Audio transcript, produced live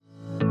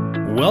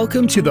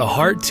Welcome to the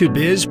Heart to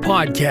Biz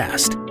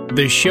podcast,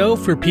 the show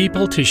for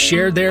people to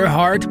share their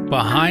heart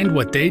behind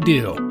what they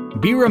do.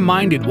 Be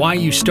reminded why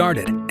you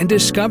started and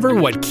discover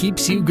what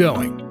keeps you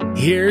going.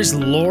 Here's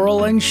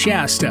Laurel and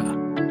Shasta.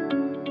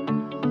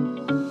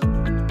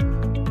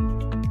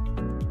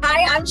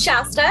 Hi, I'm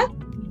Shasta.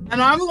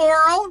 And I'm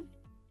Laurel.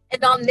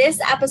 And on this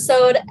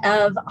episode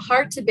of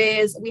Heart to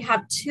Biz, we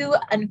have two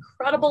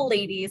incredible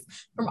ladies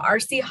from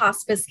RC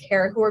Hospice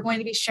Care who are going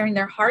to be sharing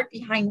their heart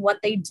behind what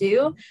they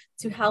do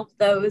to help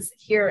those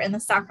here in the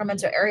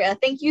Sacramento area.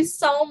 Thank you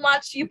so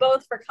much, you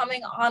both, for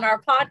coming on our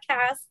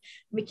podcast.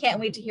 We can't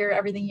wait to hear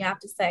everything you have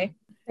to say.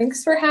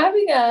 Thanks for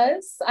having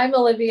us. I'm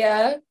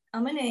Olivia.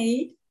 I'm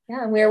Anaid.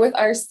 Yeah, and we're with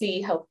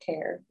RC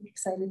Healthcare. I'm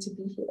excited to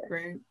be here.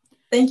 Great.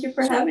 Thank you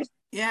for having me.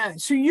 Yeah.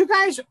 So you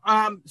guys,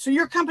 so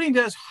your company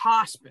does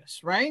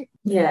hospice, right?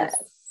 Yes.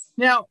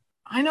 Now,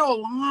 I know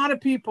a lot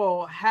of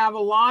people have a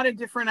lot of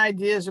different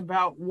ideas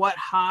about what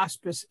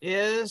hospice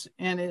is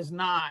and is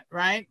not,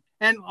 right?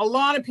 And a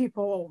lot of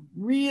people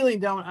really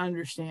don't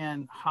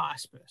understand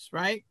hospice,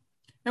 right?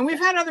 And we've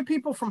had other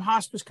people from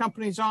hospice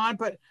companies on,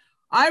 but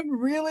I'd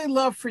really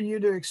love for you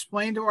to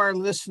explain to our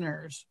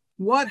listeners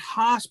what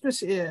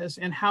hospice is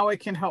and how it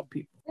can help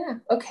people. Yeah.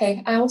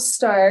 Okay. I'll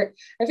start.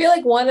 I feel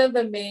like one of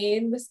the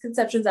main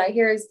misconceptions I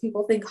hear is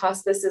people think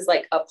hospice is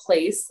like a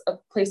place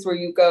where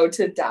you go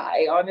to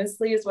die,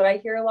 honestly, is what I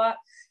hear a lot.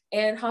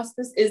 And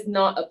hospice is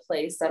not a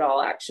place at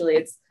all. Actually,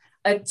 it's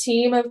a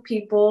team of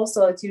people.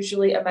 So it's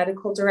usually a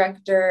medical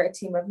director, a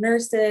team of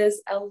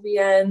nurses,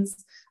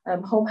 LVNs,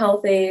 home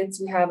health aides.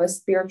 We have a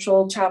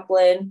spiritual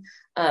chaplain.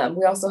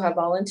 We also have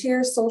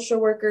volunteers, social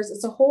workers.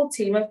 It's a whole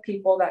team of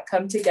people that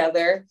come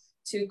together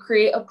to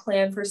create a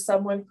plan for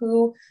someone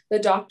who the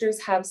doctors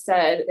have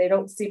said they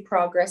don't see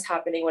progress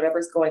happening,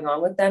 whatever's going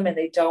on with them, and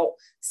they don't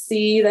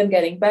see them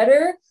getting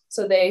better.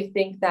 So they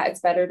think that it's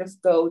better to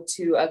go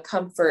to a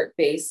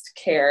comfort-based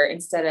care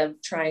instead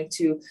of trying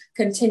to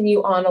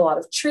continue on a lot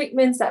of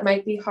treatments that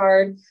might be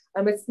hard.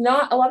 It's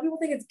not, a lot of people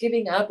think it's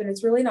giving up, and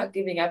it's really not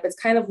giving up. It's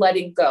kind of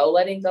letting go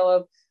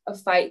of a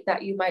fight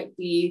that you might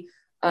be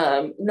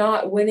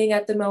not winning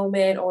at the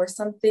moment, or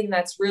something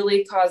that's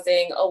really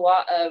causing a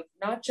lot of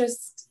not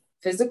just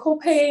physical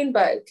pain,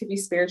 but it could be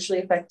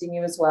spiritually affecting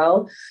you as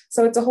well.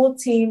 So it's a whole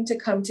team to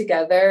come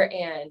together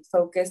and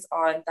focus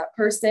on that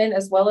person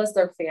as well as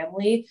their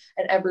family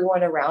and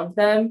everyone around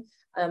them.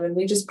 And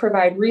we just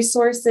provide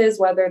resources,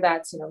 whether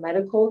that's,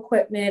 medical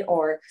equipment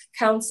or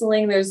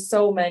counseling. There's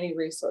so many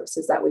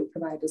resources that we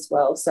provide as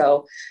well.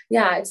 So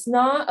yeah, it's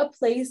not a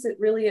place. It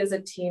really is a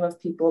team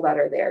of people that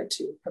are there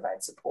to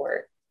provide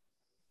support.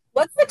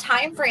 What's the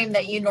time frame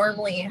that you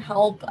normally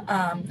help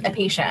a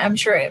patient? I'm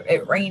sure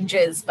it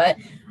ranges, but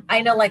I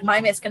know like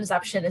my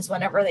misconception is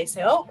whenever they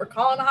say, oh, we're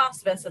calling a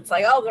hospice, it's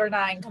like, oh, they're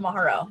dying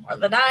tomorrow or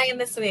they're dying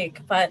this week,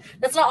 but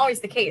that's not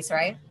always the case,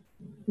 right?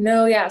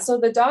 No, yeah. So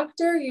the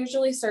doctor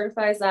usually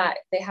certifies that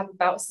they have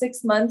about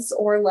 6 months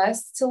or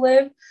less to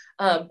live.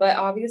 But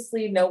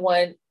obviously no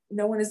one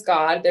is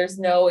God. There's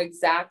no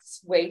exact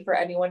way for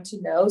anyone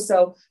to know.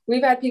 So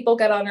we've had people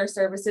get on our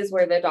services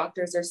where the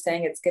doctors are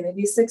saying it's going to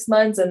be 6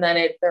 months, and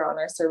then they're on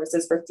our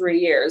services for 3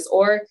 years,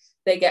 or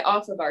they get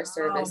off of our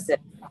services.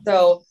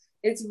 So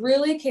it's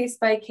really case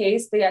by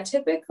case, but yeah,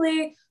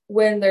 typically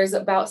when there's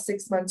about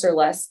 6 months or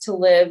less to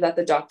live that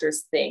the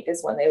doctors think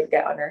is when they would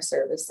get on our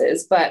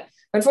services. But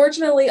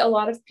unfortunately, a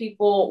lot of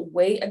people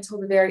wait until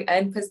the very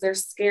end because they're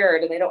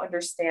scared and they don't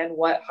understand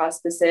what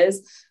hospice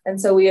is. And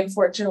so we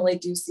unfortunately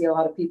do see a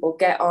lot of people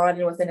get on,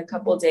 and within a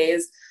couple of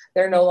days,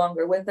 they're no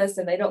longer with us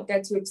and they don't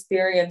get to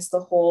experience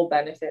the whole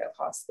benefit of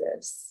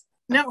hospice.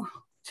 Now,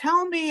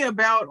 tell me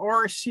about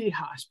RC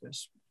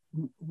Hospice.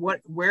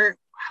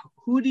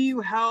 Who do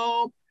you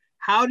help?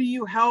 How do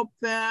you help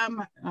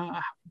them?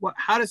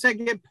 How does that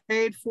get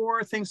paid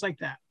for? Things like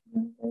that.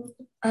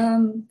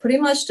 Pretty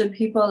much the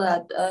people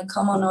that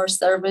come on our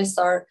service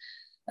are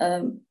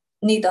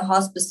need the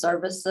hospice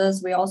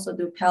services. We also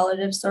do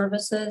palliative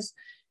services.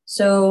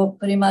 So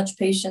pretty much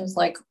patients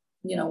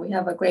we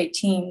have a great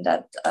team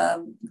that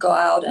go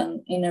out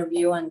and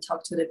interview and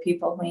talk to the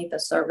people who need the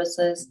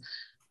services.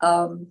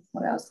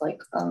 What else?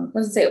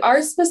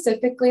 Ours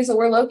specifically, so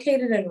we're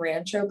located in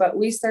Rancho, but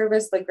we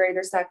service the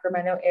greater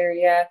Sacramento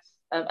area,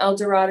 El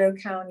Dorado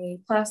County,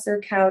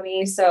 Placer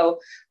County. So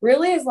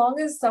really, as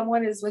long as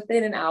someone is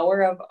within an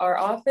hour of our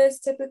office,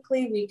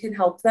 typically we can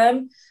help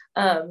them.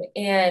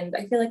 And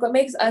I feel like what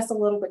makes us a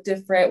little bit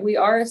different, we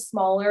are a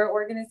smaller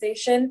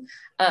organization,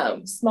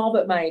 small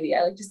but mighty,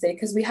 I like to say,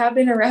 because we have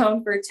been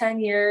around for 10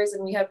 years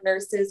and we have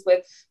nurses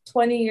with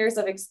 20 years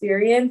of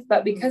experience.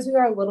 But because we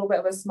are a little bit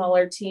of a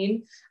smaller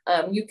team,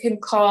 you can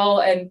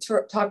call and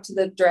talk to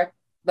the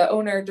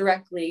owner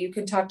directly. You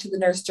can talk to the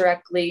nurse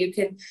directly. You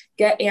can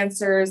get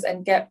answers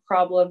and get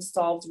problems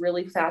solved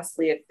really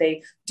fastly if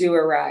they do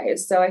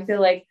arise. So I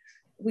feel like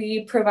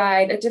we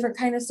provide a different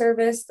kind of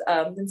service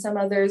than some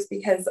others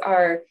because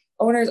our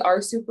owners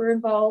are super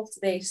involved.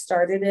 They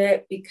started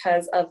it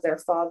because of their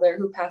father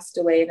who passed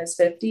away in his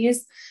 50s.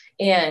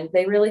 And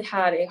they really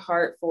had a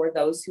heart for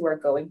those who are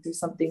going through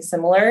something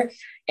similar.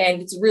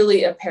 And it's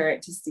really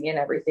apparent to see in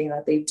everything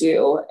that they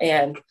do.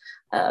 And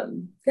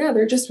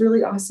they're just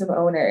really awesome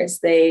owners.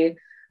 They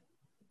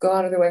go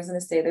out of their way. I was going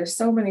to say there's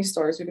so many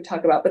stores we could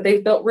talk about, but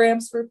they've built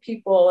ramps for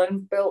people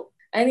and built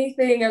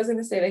anything. I was going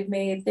to say they've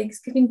made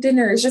Thanksgiving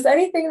dinners, just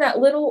anything, that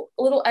little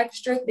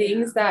extra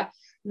things that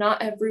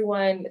not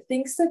everyone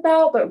thinks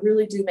about, but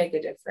really do make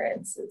a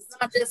difference. It's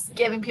not just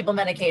giving people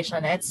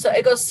medication.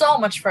 It goes so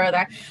much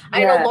further.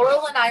 I know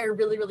Laurel and I are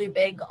really, really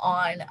big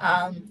on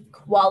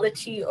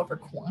quality over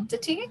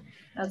quantity.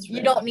 That's right.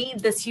 You don't need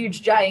this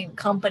huge giant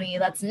company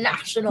that's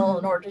national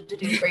in order to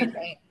do great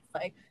things.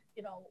 Like,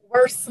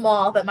 we're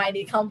small but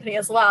mighty company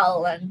as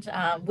well. And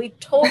we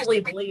totally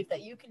believe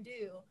that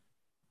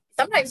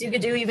sometimes you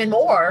could do even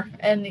more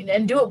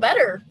and do it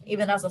better,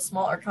 even as a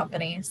smaller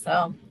company.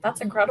 So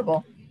that's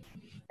incredible.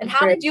 And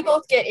how did you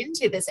both get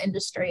into this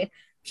industry? I'm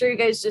sure you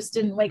guys just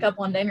didn't wake up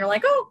one day and you're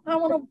like, oh, I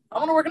want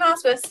to work in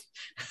hospice.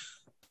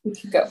 You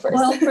can go first.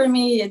 Well, for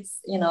me,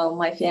 it's,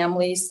 my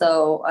family.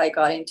 So I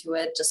got into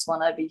it. Just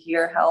want to be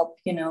here, help,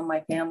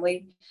 my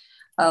family.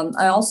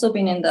 I also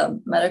been in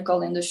the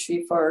medical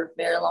industry for a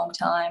very long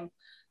time,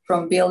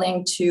 from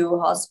billing to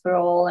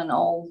hospital and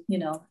all,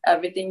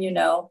 everything,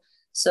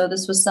 So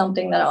this was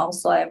something that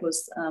also I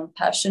was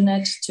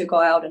passionate to go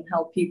out and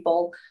help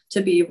people,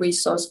 to be a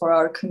resource for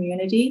our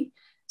community.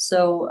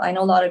 So I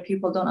know a lot of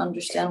people don't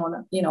understand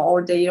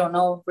or they don't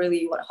know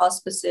really what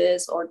hospice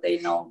is, or they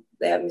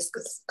have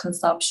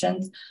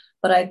misconceptions.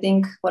 But I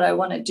think what I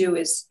want to do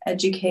is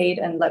educate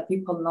and let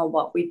people know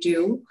what we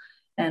do,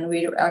 and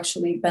we're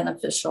actually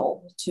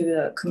beneficial to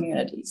the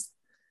communities.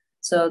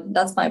 So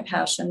that's my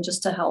passion,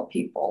 just to help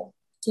people.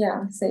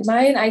 Yeah, say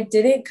mine. I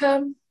didn't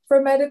come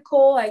from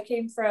medical. I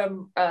came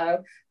from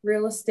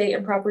real estate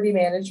and property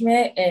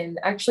management in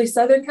actually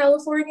Southern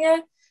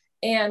California.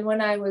 And when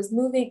I was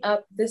moving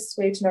up this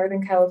way to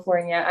Northern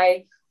California,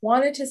 I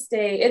wanted to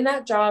stay in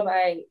that job.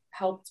 I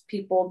helped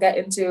people get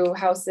into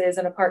houses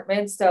and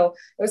apartments. So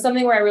it was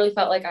something where I really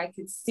felt like I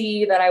could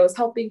see that I was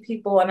helping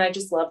people. And I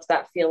just loved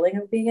that feeling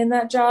of being in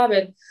that job.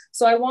 And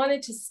so I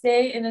wanted to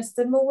stay in a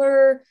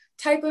similar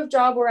type of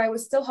job where I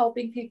was still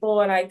helping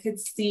people and I could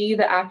see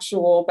the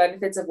actual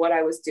benefits of what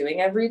I was doing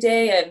every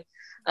day.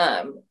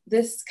 And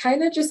this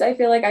kind of I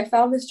feel like I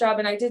found this job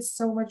and I did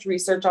so much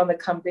research on the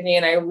company,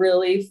 and I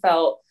really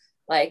felt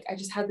like I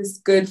just had this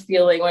good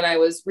feeling when I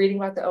was reading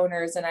about the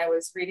owners and I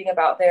was reading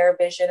about their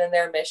vision and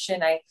their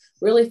mission. I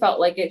really felt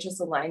like it just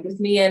aligned with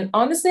me. And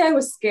honestly, I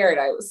was scared.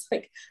 I was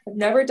like, I've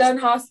never done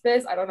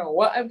hospice. I don't know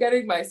what I'm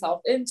getting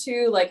myself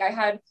into. Like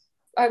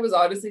I was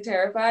honestly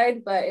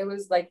terrified, but it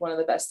was like one of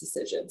the best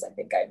decisions I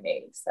think I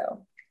made.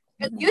 So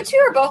you two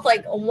are both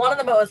like one of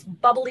the most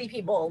bubbly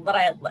people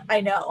that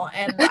I know.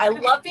 And I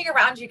love being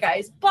around you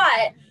guys,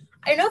 but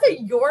I know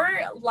that your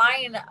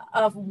line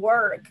of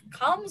work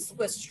comes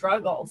with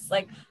struggles.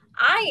 Like,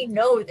 I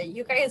know that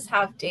you guys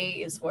have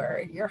days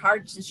where your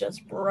heart is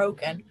just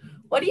broken.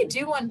 What do you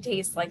do on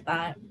days like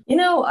that?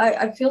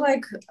 I feel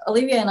like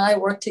Olivia and I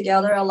work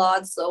together a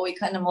lot. So we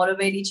kind of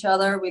motivate each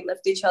other. We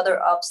lift each other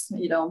up,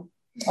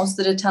 most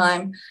of the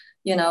time.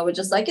 We're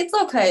just like, it's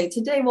okay.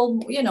 Today we'll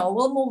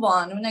move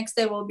on. The next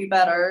day will be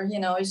better.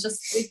 It's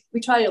just, we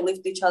try to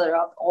lift each other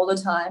up all the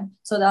time.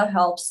 So that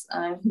helps.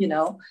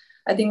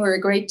 I think we're a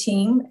great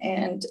team,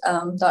 and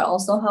that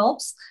also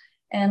helps.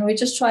 And we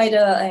just try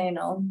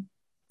to,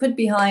 put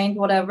behind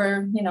whatever,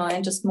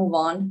 and just move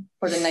on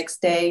for the next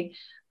day.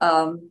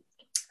 Not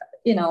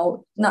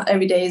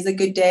every day is a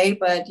good day,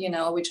 but,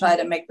 we try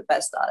to make the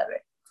best out of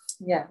it.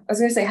 Yeah. I was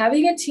going to say,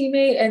 having a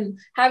teammate and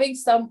having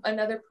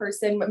another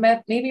person,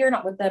 maybe you're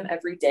not with them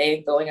every day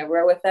and going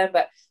everywhere with them,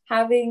 but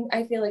having,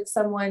 I feel like,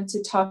 someone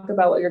to talk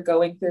about what you're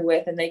going through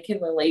with and they can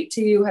relate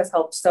to you has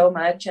helped so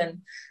much.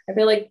 And I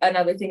feel like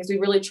another thing is we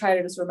really try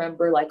to just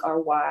remember like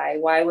our why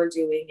we're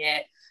doing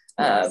it.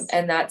 Yes.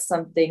 And that's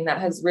something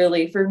that has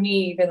really, for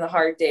me, even the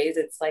hard days,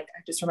 it's like,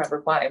 I just remember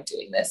why I'm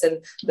doing this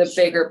and the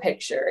bigger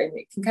picture, and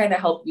it can kind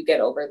of help you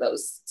get over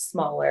those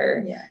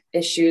smaller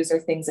issues or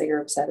things that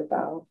you're upset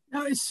about.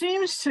 Now, it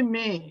seems to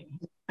me,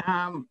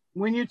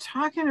 when you're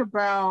talking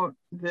about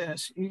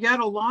this, you got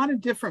a lot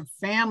of different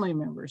family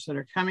members that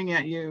are coming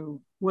at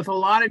you with a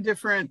lot of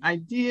different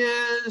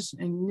ideas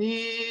and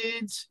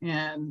needs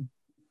and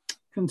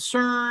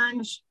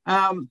concerns.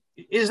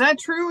 Is that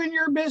true in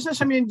your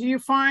business? I mean, do you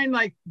find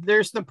like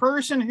there's the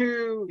person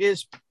who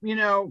is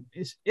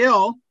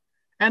ill,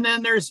 and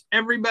then there's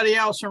everybody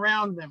else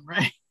around them,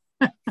 right?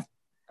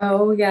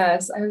 Oh,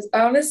 yes.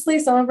 Honestly,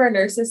 some of our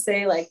nurses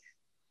say like,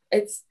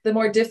 it's the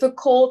more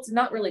difficult,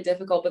 not really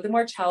difficult, but the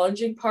more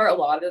challenging part a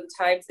lot of the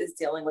times is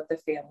dealing with the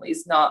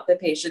families, not the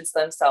patients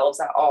themselves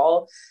at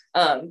all.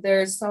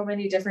 There's so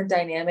many different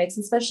dynamics,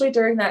 especially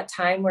during that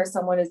time where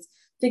someone is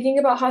thinking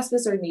about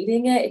hospice or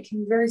needing it. It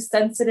can be very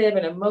sensitive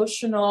and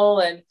emotional.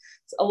 And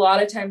a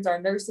lot of times our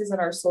nurses and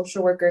our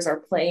social workers are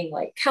playing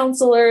like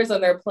counselors,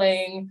 and they're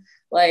playing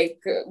like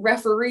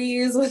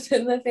referees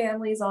within the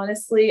families,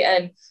 honestly.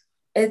 And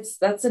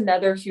that's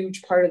another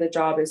huge part of the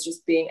job, is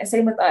just being,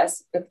 same with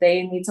us. If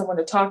they need someone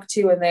to talk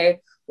to and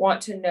they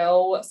want to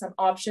know some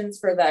options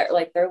for that,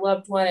 like their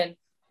loved one, and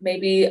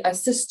maybe a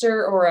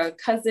sister or a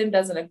cousin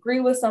doesn't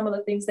agree with some of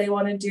the things they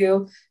want to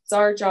do, it's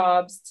our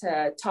jobs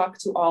to talk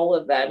to all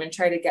of them and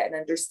try to get an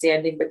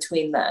understanding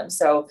between them.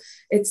 So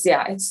it's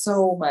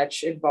so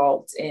much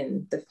involved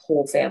in the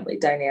whole family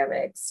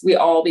dynamics. We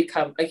all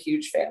become a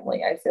huge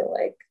family, I feel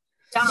like.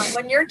 John,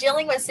 when you're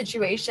dealing with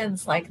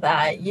situations like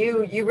that,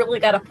 you really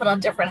got to put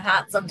on different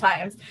hats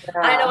sometimes.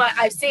 Yeah. I know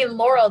I've seen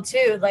Laurel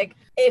too. Like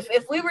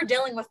if we were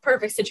dealing with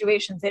perfect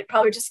situations, they'd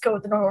probably just go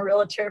with the normal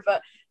realtor.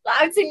 But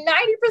I would say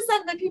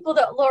 90% of the people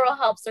that Laurel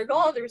helps are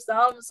going through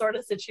some sort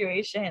of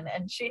situation,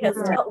 and she has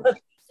dealt with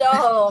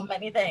so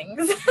many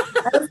things.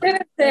 I was going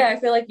to say, I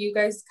feel like you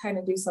guys kind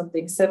of do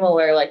something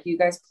similar. Like you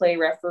guys play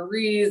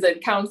referees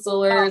and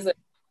counselors and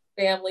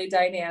family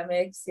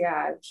dynamics.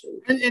 Yeah.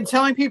 And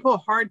telling people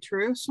hard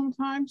truths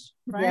sometimes,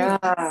 right?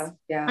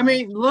 Yeah. I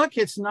mean, look,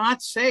 it's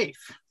not safe.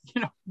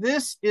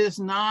 This is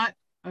not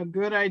a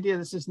good idea.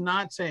 This is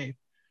not safe.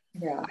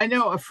 Yeah. I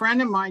know a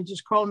friend of mine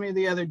just called me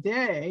the other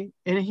day,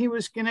 and he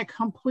was in a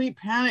complete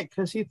panic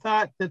because he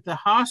thought that the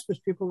hospice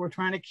people were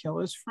trying to kill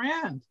his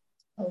friend.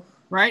 Oh.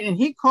 Right. And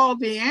he called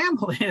the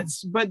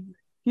ambulance, but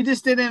he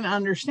just didn't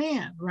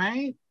understand.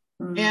 Right.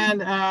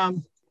 Mm-hmm.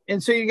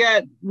 And so you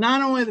got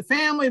not only the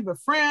family, but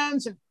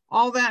friends and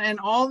all that, and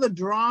all the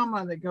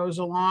drama that goes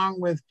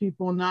along with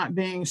people not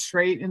being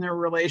straight in their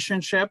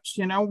relationships.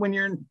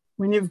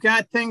 When you've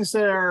got things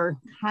that are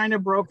kind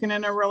of broken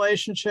in a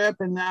relationship,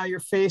 and now you're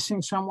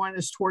facing someone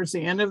is towards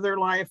the end of their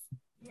life,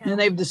 and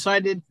they've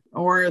decided,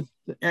 or,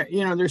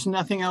 there's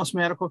nothing else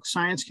medical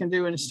science can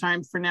do, and it's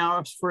time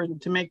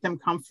to make them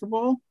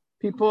comfortable.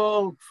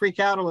 People freak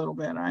out a little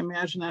bit. I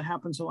imagine that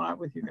happens a lot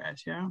with you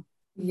guys. Yeah.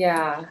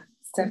 Yeah.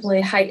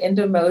 Definitely heightened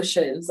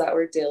emotions that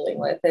we're dealing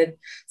with. And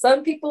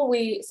some people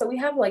we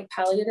have like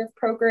palliative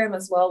program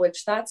as well,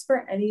 which that's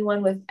for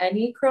anyone with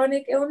any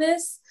chronic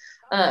illness.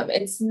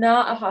 It's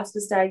not a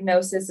hospice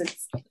diagnosis.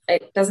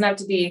 It doesn't have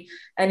to be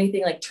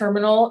anything like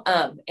terminal.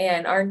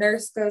 And our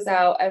nurse goes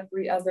out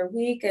every other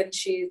week, and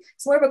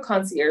it's more of a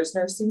concierge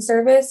nursing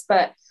service,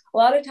 but a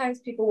lot of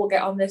times people will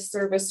get on this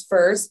service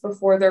first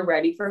before they're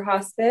ready for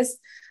hospice.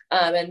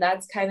 And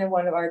that's kind of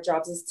one of our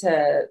jobs, is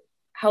to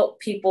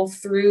help people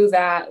through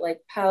that like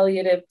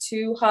palliative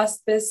to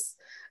hospice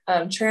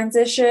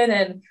transition.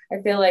 And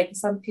I feel like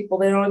some people,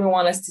 they don't even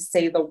want us to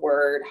say the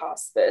word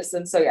hospice.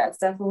 And so, it's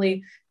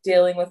definitely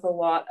dealing with a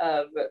lot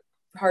of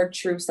hard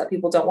truths that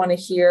people don't want to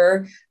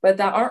hear, but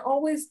that aren't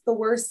always the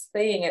worst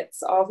thing.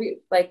 It's obvious,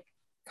 like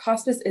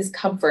hospice is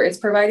comfort. It's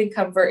providing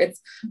comfort.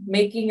 It's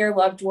making your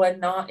loved one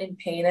not in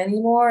pain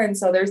anymore. And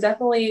so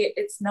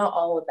it's not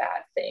all a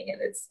bad thing.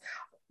 And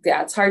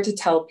it's hard to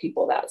tell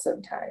people that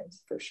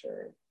sometimes, for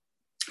sure.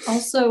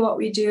 Also, what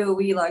we do,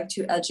 we like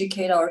to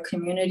educate our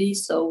community.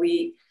 So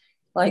we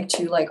like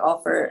to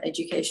offer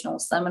educational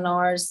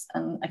seminars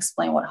and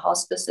explain what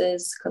hospice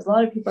is, because a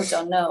lot of people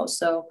don't know.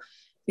 So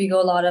we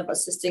go a lot of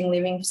assisting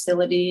living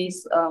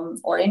facilities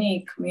or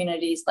any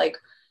communities,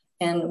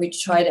 and we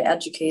try to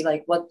educate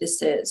what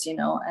this is,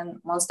 and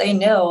once they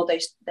know,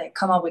 they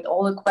come up with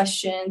all the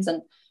questions,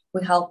 and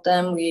we help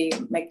them, we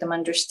make them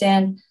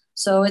understand.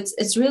 So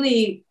it's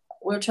really,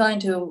 we're trying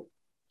to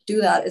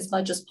do that as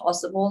much as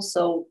possible,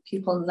 so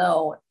people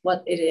know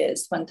what it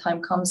is. When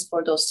time comes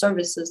for those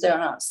services, they're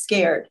not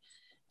scared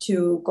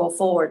to go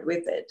forward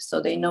with it.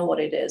 So they know what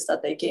it is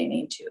that they gain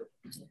into.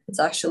 It's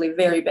actually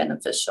very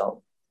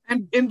beneficial.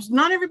 And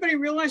not everybody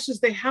realizes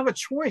they have a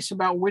choice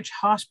about which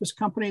hospice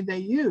company they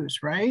use,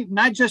 right?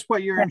 Not just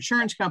what your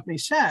insurance company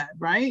said,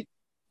 right?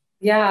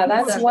 Yeah,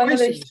 that's one of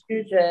the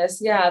hugest.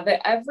 Yeah,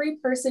 that every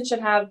person should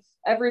have,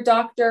 every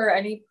doctor,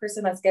 any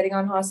person that's getting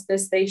on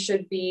hospice, they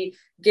should be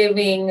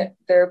giving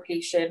their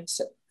patient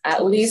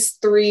at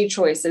least 3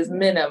 choices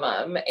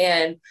minimum.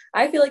 And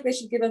I feel like they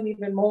should give them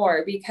even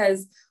more,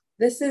 because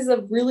this is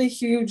a really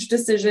huge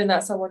decision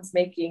that someone's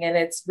making, and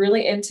it's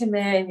really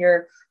intimate, and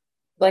you're,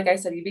 like I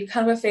said, you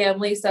become a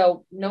family.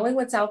 So knowing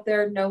what's out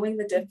there, knowing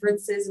the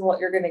differences and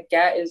what you're going to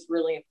get is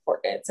really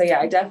important. So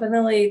I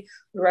definitely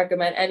would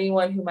recommend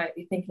anyone who might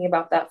be thinking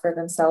about that for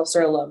themselves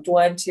or a loved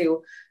one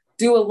to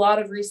do a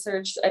lot of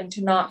research and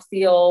to not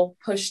feel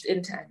pushed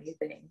into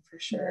anything, for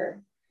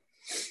sure.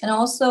 And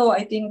also,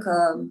 I think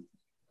a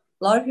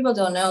lot of people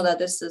don't know that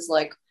this is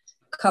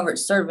covered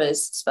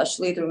service,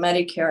 especially through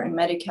Medicare and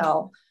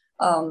Medi-Cal.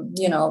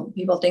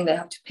 People think they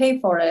have to pay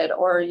for it,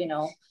 or,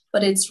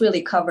 but it's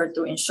really covered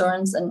through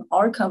insurance, and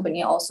our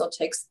company also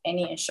takes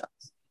any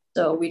insurance.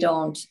 So we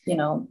don't,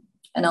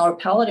 and our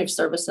palliative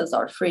services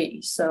are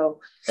free. So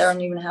they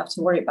don't even have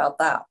to worry about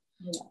that.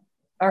 Yeah.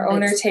 Our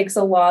owner takes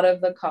a lot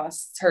of the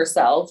costs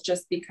herself,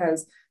 just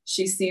because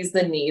she sees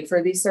the need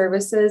for these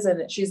services,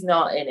 and she's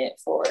not in it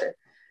for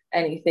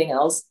anything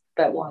else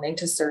but wanting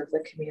to serve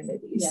the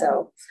community. Yeah.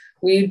 So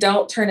we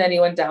don't turn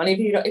anyone down. If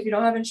you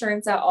don't have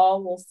insurance at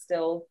all, we'll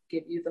still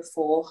give you the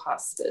full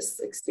hospice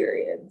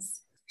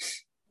experience.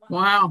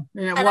 Wow.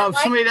 Yeah, And well, I'm if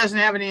like, somebody doesn't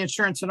have any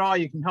insurance at all,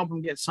 you can help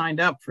them get signed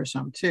up for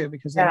some too,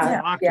 because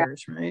they're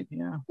doctors, right?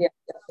 Yeah.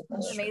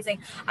 that's amazing.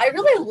 I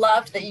really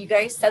loved that you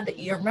guys said that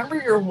you remember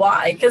your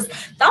why, because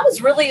that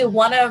was really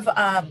one of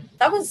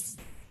that was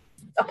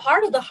a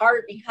part of the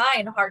heart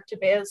behind Heart to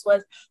Biz.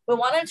 Was we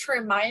wanted to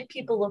remind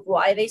people of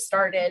why they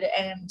started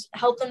and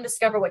help them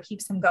discover what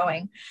keeps them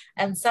going.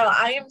 And so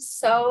I'm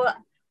so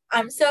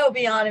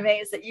beyond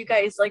amazed that you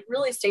guys like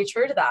really stay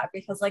true to that,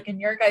 because like in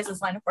your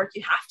guys' line of work,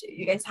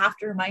 you guys have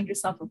to remind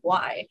yourself of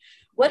why.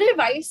 What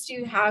advice do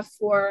you have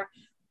for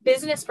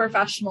business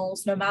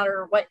professionals, no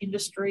matter what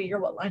industry or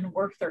what line of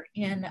work they're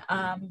in,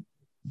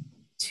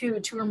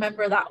 to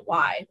remember that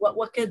why?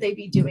 What could they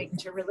be doing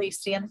to really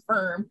stand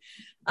firm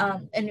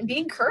and be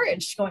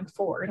encouraged going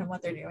forward in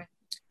what they're doing?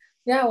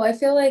 Yeah, well, I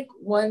feel like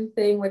one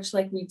thing which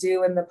like we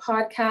do in the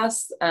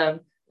podcast,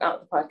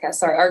 not the podcast,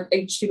 sorry, our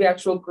HTB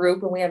actual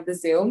group, when we have the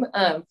Zoom,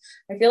 I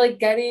feel like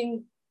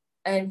getting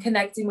and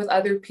connecting with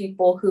other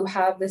people who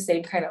have the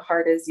same kind of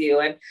heart as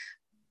you. And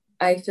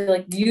I feel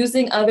like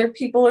using other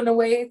people in a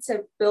way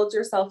to build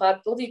yourself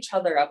up, build each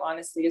other up,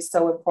 honestly, is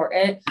so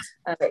important.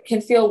 It can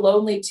feel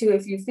lonely too.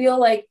 If you feel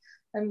like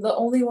I'm the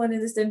only one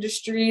in this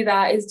industry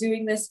that is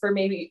doing this for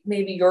maybe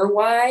your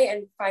why,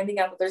 and finding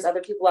out that there's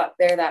other people out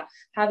there that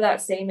have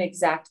that same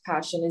exact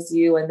passion as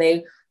you, and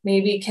they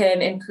maybe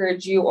can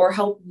encourage you or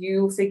help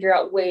you figure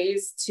out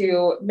ways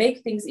to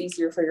make things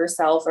easier for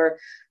yourself, or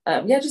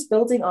just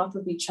building off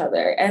of each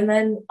other. And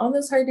then on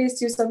those hard days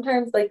too,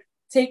 sometimes like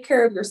take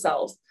care of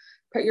yourself,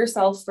 put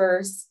yourself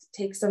first,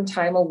 take some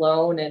time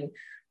alone, and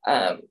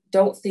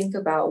don't think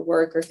about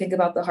work or think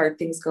about the hard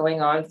things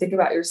going on. Think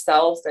about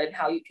yourself and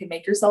how you can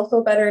make yourself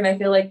feel better. And I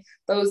feel like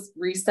those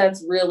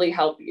resets really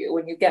help you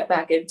when you get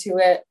back into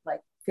it, like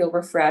feel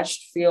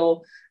refreshed,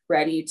 feel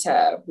ready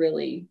to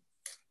really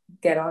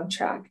get on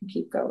track and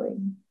keep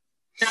going.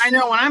 I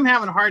know when I'm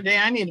having a hard day,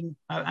 I need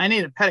a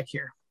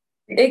pedicure.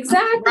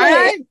 Exactly.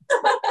 Right?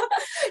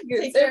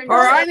 Or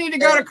I need to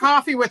go to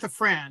coffee with a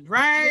friend,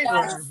 right?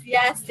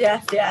 Yes. You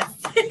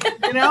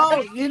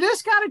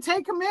just got to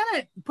take a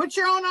minute, put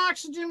your own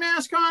oxygen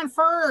mask on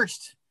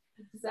first.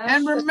 Exactly.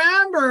 And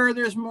remember,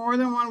 there's more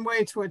than one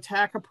way to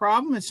attack a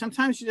problem. And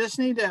sometimes you just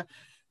need to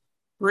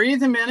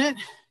breathe a minute,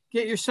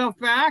 get yourself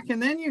back,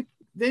 and then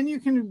you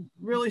can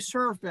really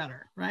serve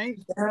better, right?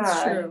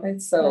 Yeah,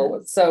 it's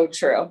so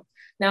true.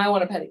 Now I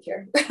want a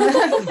pedicure.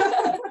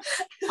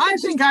 I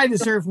think I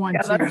deserve one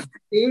too.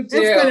 You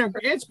do.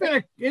 It's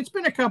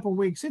been a couple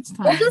weeks. It's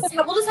time.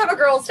 We'll just have a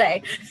girls'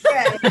 day.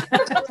 Yeah.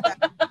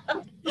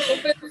 We'll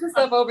finish this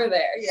up over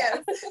there. Yes.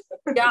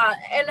 Yeah.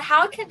 And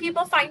how can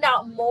people find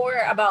out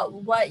more about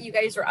what you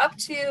guys are up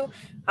to?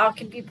 How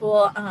can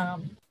people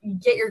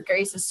get your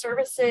guys'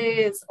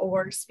 services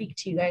or speak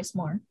to you guys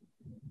more?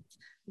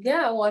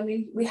 Yeah, well, I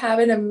mean, we have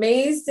an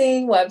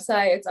amazing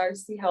website. It's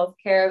RC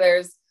Healthcare.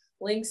 There's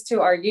links to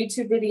our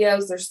YouTube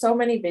videos. There's so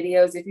many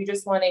videos. If you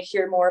just want to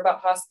hear more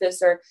about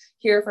hospice or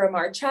hear from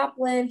our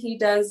chaplain, he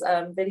does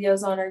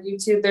videos on our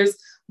YouTube. There's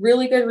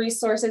really good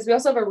resources. We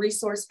also have a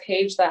resource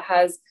page that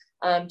has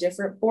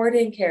different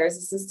boarding cares,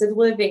 assisted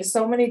living,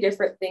 so many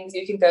different things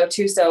you can go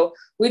to. So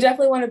we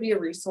definitely want to be a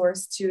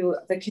resource to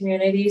the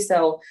community.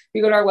 So if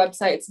you go to our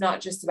website, it's not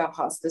just about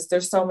hospice.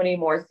 There's so many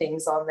more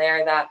things on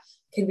there that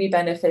can be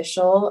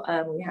beneficial.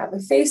 We have a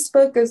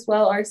Facebook as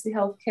well, RC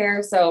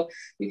Healthcare. So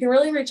you can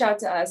really reach out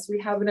to us.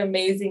 We have an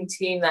amazing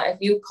team that if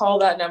you call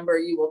that number,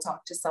 you will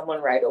talk to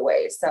someone right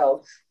away.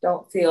 So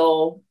don't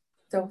feel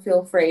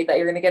afraid that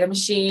you're going to get a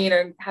machine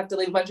or have to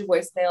leave a bunch of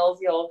voicemails.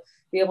 You'll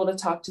be able to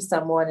talk to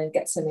someone and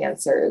get some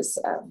answers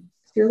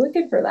if you're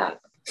looking for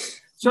that.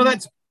 So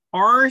that's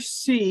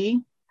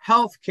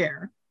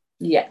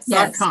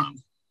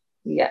rchealthcare.com.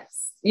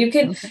 Yes. You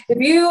can, if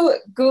you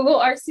Google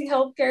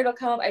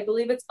rchealthcare.com, I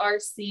believe it's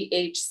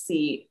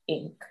rchcinc.org.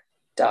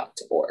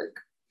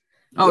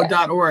 Oh,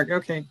 yeah. .org.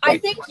 Okay. I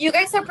think you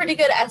guys have pretty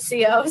good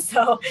SEO.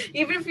 So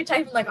even if you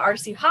type in like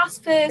RC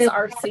Hospice,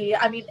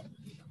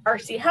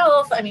 RC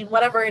Health,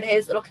 whatever it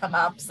is, it'll come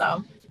up.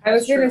 So I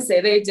was going to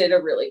say they did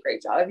a really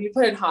great job. If you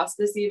put in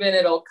hospice, even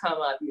it'll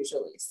come up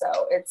usually. So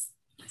it's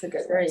a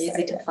good, very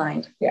easy to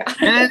find. Yeah.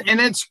 and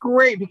it's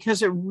great because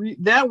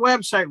that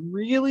website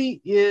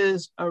really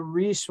is a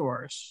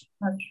resource.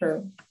 That's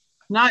true.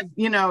 Not,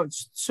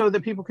 so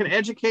that people can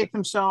educate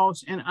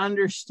themselves and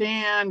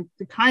understand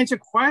the kinds of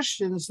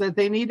questions that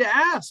they need to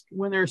ask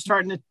when they're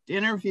starting to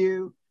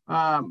interview,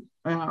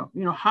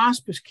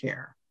 hospice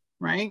care,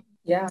 right?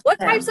 Yeah. What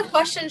types of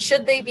questions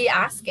should they be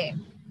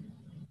asking?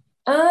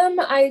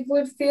 I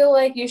would feel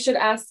like you should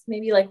ask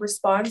maybe like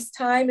response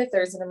time if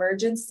there's an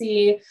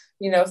emergency,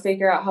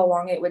 figure out how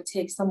long it would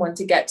take someone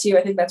to get to you.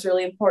 I think that's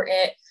really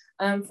important.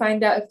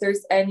 Find out if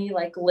there's any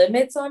like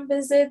limits on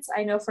visits.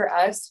 I know for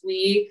us,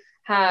 we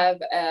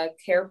have a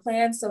care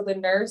plan. So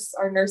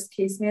our nurse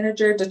case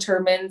manager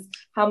determines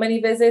how many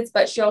visits,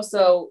 but she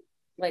also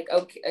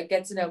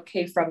gets an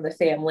okay from the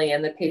family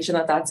and the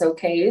patient that's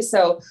okay.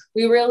 So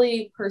we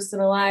really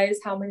personalize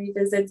how many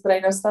visits, but I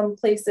know some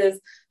places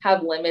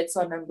have limits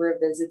on number of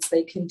visits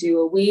they can do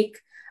a week.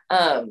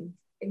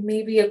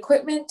 maybe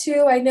equipment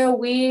too. I know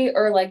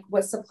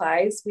what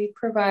supplies we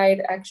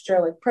provide,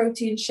 extra like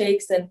protein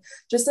shakes and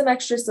just some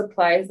extra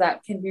supplies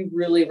that can be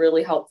really,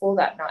 really helpful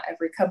that not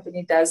every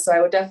company does. So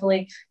I would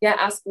definitely,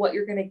 ask what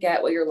you're going to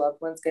get, what your loved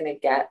one's going to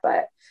get.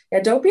 But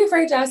don't be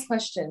afraid to ask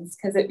questions,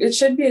 because it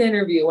should be an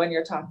interview when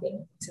you're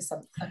talking to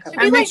a company.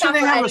 And make sure they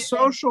have a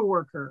social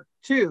worker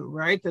too,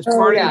 right? That's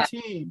part of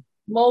the team.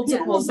 Multiple.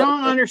 People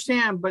don't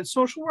understand, but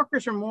social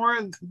workers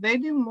they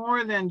do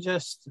more than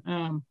just,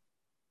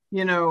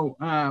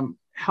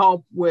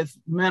 help with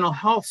mental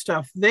health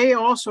stuff. They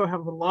also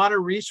have a lot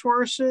of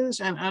resources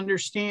and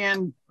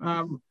understand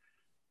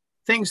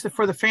things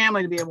for the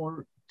family to be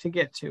able to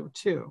get to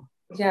too.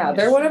 Yeah,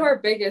 they're one of our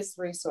biggest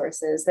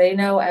resources. They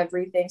know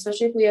everything,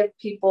 especially if we have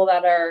people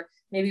that are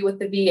maybe with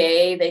the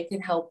VA, they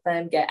can help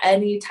them get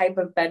any type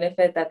of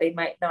benefit that they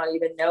might not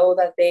even know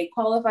that they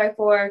qualify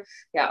for.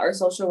 Yeah, our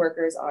social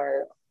workers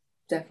are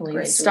definitely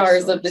Great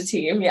stars resource. of the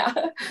team. Yeah.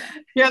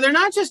 Yeah, they're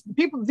not just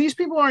people. These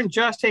people aren't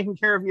just taking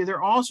care of you.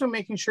 They're also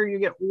making sure you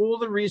get all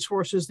the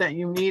resources that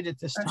you need at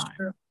this time.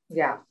 True.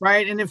 Yeah.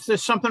 Right. And if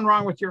there's something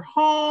wrong with your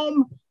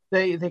home,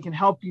 they can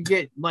help you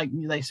get, like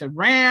they said,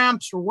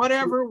 ramps or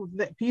whatever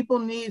that people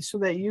need so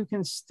that you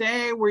can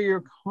stay where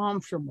you're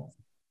comfortable.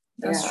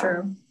 That's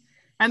true.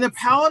 And the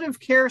palliative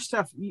care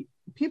stuff,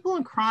 people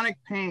in chronic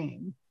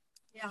pain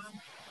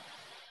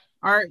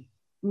are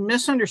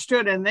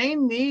misunderstood, and they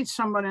need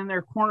someone in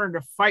their corner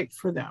to fight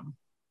for them.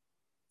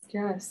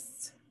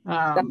 Yes.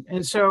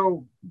 And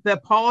so the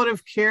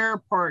palliative care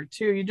part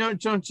too, you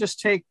don't just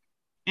take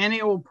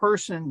any old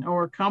person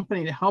or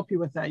company to help you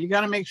with that. You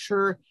got to make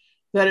sure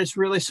that it's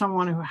really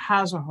someone who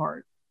has a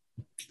heart.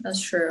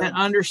 That's true. And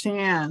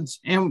understands,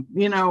 and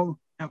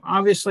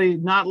obviously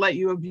not let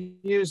you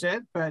abuse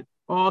it, but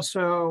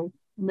also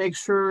make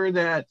sure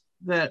that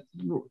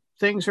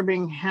things are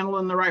being handled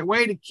in the right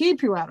way to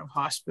keep you out of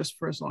hospice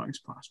for as long as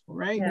possible,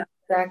 right? Yeah,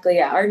 exactly.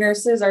 Yeah, our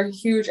nurses are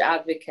huge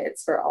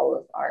advocates for all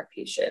of our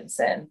patients,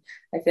 and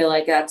I feel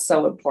like that's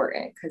so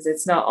important because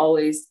it's not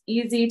always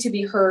easy to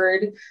be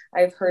heard.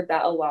 I've heard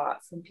that a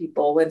lot from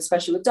people,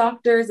 especially with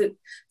doctors.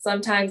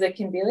 Sometimes it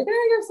can be like,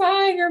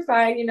 "Oh, you're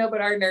fine,"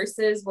 but our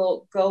nurses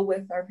will go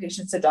with our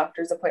patients to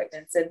doctor's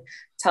appointments and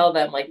tell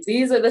them like,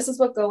 this is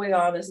what's going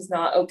on. This is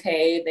not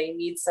okay. They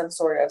need some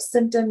sort of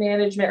symptom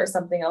management or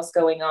something else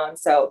going on.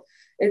 So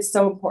it's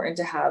so important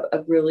to have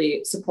a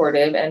really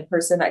supportive and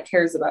person that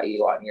cares about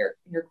you on your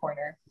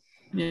corner.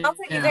 Sounds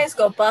like you guys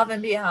go above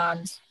and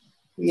beyond.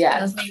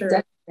 Yes,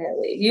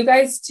 definitely. You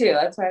guys too.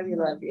 That's why we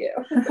love you.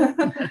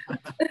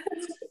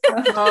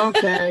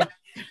 Okay.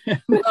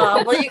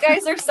 Well, you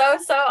guys are so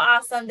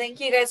awesome. Thank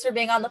you guys for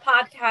being on the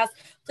podcast.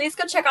 Please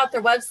go check out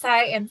their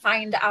website and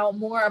find out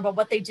more about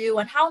what they do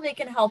and how they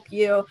can help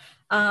you.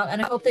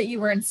 And I hope that you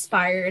were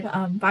inspired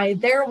by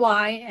their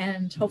why,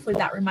 and hopefully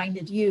that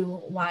reminded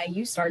you why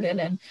you started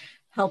and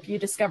help you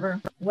discover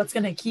what's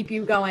going to keep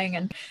you going.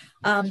 And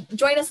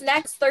join us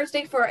next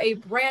Thursday for a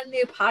brand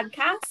new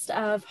podcast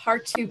of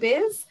Heart to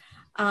Biz,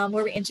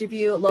 where we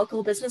interview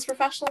local business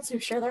professionals who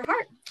share their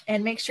heart.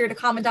 And make sure to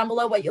comment down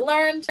below what you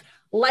learned,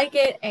 like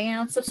it,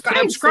 and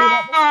subscribe.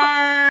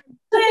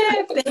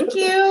 Thank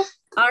you.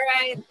 All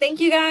right. Thank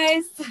you,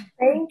 guys.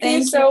 Thank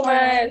you so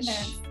much.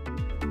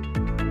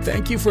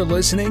 Thank you for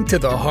listening to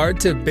the Heart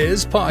to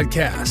Biz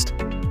podcast.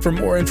 For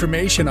more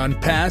information on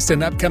past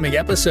and upcoming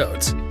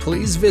episodes,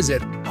 please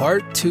visit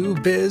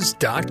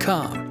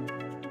heart2biz.com.